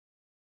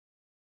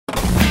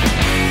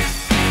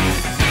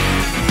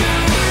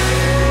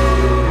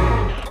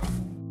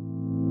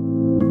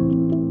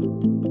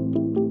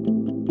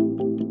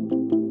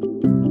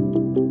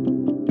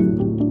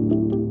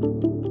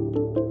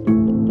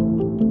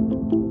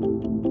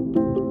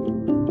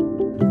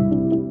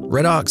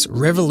REDARC's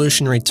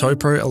revolutionary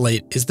Tow-Pro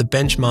Elite is the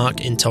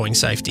benchmark in towing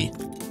safety.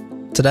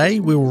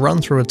 Today, we will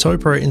run through a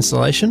Tow-Pro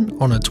installation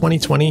on a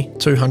 2020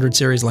 200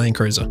 Series Land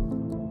Cruiser.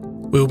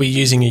 We will be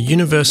using a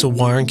universal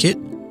wiring kit,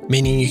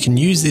 meaning you can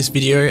use this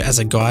video as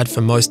a guide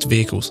for most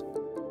vehicles.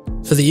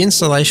 For the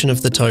installation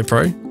of the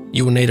Tow-Pro,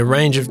 you will need a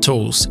range of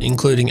tools,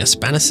 including a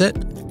spanner set,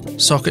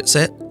 socket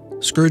set,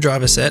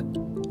 screwdriver set,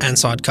 and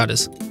side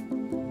cutters.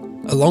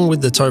 Along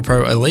with the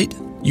Tow-Pro Elite,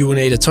 you will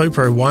need a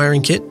Tow-Pro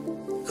wiring kit,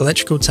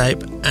 electrical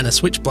tape, and a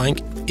switch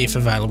blank if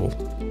available.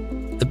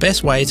 The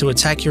best way to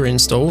attack your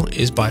install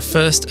is by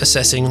first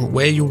assessing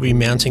where you'll be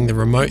mounting the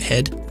remote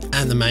head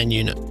and the main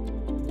unit.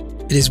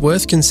 It is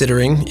worth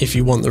considering if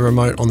you want the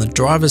remote on the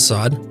driver's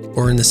side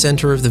or in the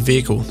centre of the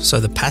vehicle so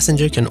the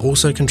passenger can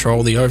also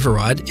control the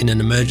override in an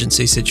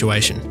emergency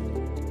situation.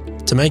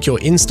 To make your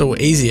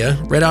install easier,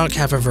 REDARC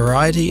have a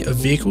variety of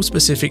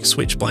vehicle-specific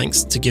switch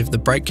blanks to give the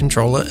brake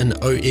controller an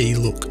OE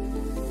look.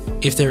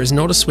 If there is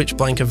not a switch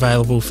blank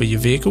available for your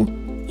vehicle,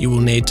 you will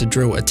need to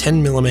drill a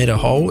 10mm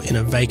hole in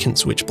a vacant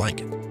switch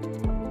blank.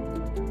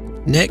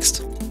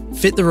 Next,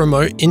 fit the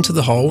remote into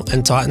the hole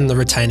and tighten the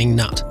retaining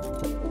nut.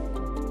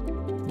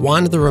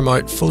 Wind the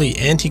remote fully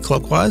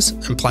anti-clockwise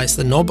and place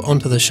the knob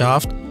onto the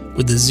shaft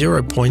with the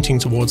 0 pointing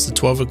towards the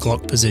 12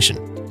 o'clock position.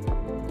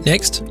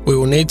 Next, we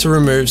will need to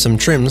remove some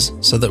trims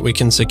so that we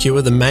can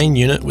secure the main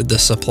unit with the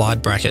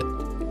supplied bracket.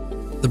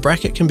 The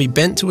bracket can be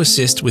bent to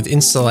assist with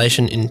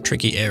installation in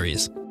tricky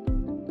areas.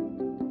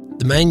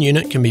 The main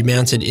unit can be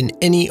mounted in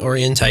any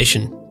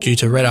orientation due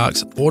to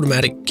REDARC's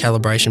automatic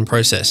calibration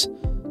process.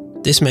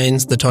 This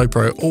means the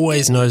Tow-Pro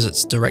always knows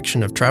its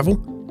direction of travel,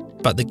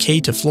 but the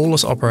key to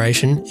flawless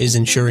operation is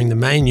ensuring the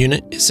main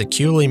unit is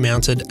securely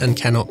mounted and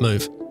cannot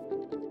move.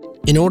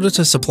 In order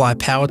to supply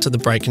power to the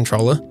brake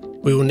controller,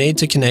 we will need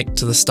to connect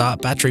to the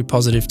start battery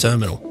positive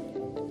terminal.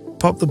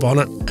 Pop the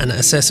bonnet and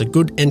assess a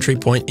good entry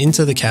point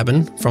into the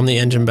cabin from the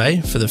engine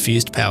bay for the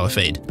fused power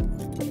feed.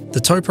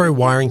 The Tow-Pro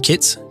wiring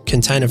kits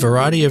contain a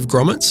variety of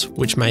grommets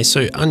which may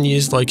suit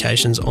unused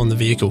locations on the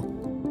vehicle.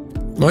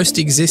 Most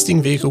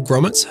existing vehicle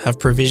grommets have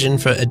provision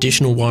for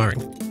additional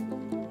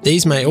wiring.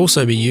 These may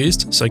also be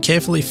used, so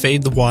carefully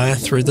feed the wire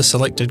through the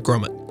selected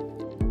grommet.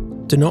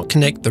 Do not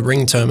connect the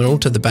ring terminal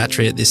to the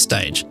battery at this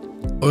stage.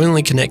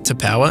 Only connect to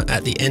power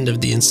at the end of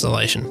the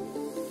installation.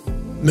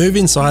 Move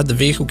inside the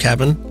vehicle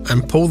cabin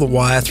and pull the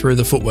wire through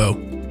the footwell.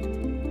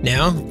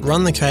 Now,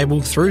 run the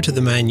cable through to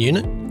the main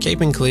unit,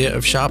 keeping clear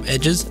of sharp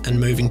edges and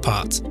moving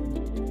parts.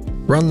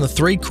 Run the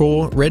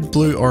 3-core red,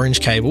 blue, orange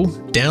cable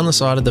down the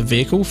side of the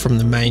vehicle from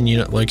the main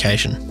unit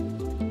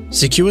location.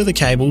 Secure the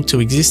cable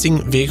to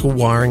existing vehicle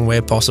wiring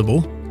where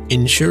possible.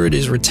 Ensure it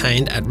is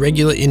retained at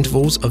regular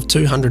intervals of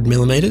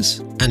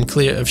 200mm and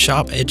clear of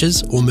sharp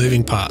edges or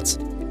moving parts.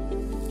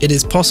 It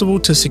is possible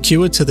to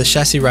secure to the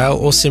chassis rail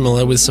or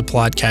similar with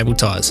supplied cable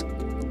ties.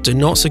 Do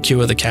not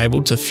secure the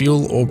cable to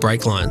fuel or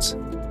brake lines.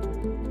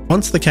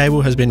 Once the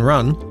cable has been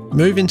run,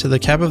 move into the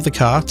cab of the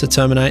car to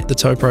terminate the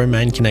Tow-Pro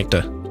main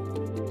connector.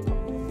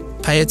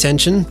 Pay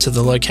attention to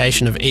the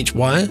location of each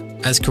wire,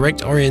 as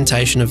correct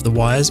orientation of the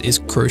wires is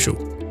crucial.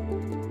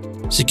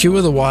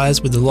 Secure the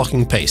wires with the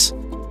locking piece.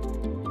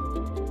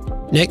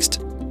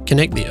 Next,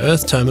 connect the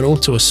earth terminal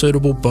to a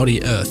suitable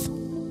body earth.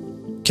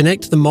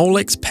 Connect the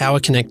Molex power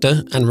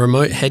connector and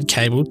remote head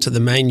cable to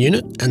the main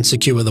unit and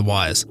secure the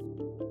wires.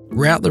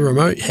 Route the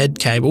remote head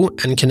cable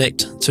and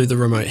connect to the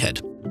remote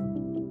head.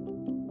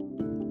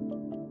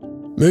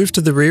 Move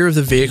to the rear of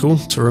the vehicle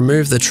to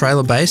remove the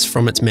trailer base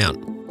from its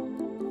mount.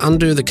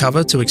 Undo the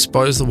cover to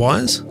expose the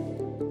wires.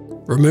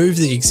 Remove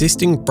the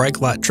existing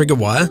brake light trigger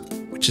wire,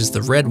 which is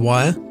the red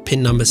wire,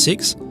 pin number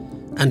 6,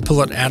 and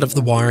pull it out of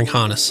the wiring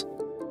harness.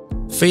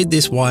 Feed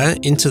this wire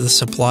into the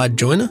supplied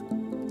joiner,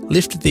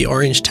 lift the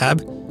orange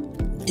tab,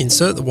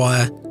 insert the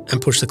wire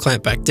and push the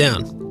clamp back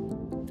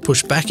down.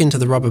 Push back into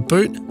the rubber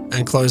boot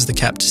and close the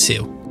cap to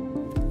seal.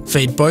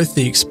 Feed both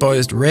the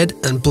exposed red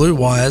and blue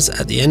wires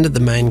at the end of the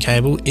main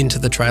cable into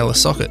the trailer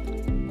socket,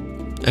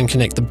 and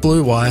connect the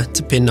blue wire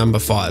to pin number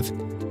 5.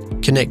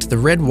 Connect the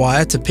red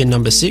wire to pin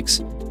number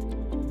 6.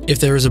 If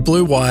there is a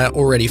blue wire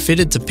already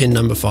fitted to pin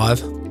number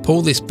 5,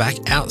 pull this back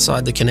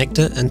outside the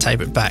connector and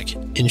tape it back,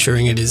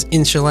 ensuring it is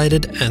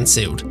insulated and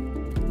sealed.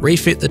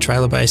 Refit the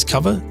trailer base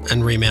cover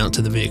and remount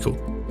to the vehicle.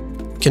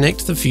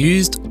 Connect the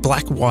fused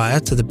black wire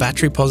to the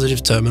battery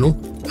positive terminal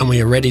and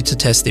we are ready to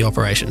test the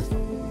operation.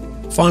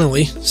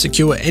 Finally,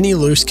 secure any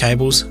loose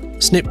cables,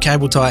 snip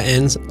cable tie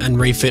ends and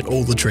refit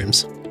all the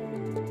trims.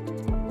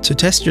 To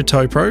test your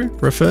Tow-Pro,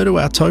 refer to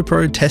our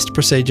Tow-Pro test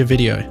procedure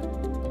video.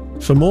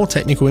 For more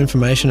technical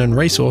information and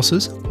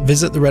resources,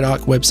 visit the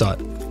REDARC website.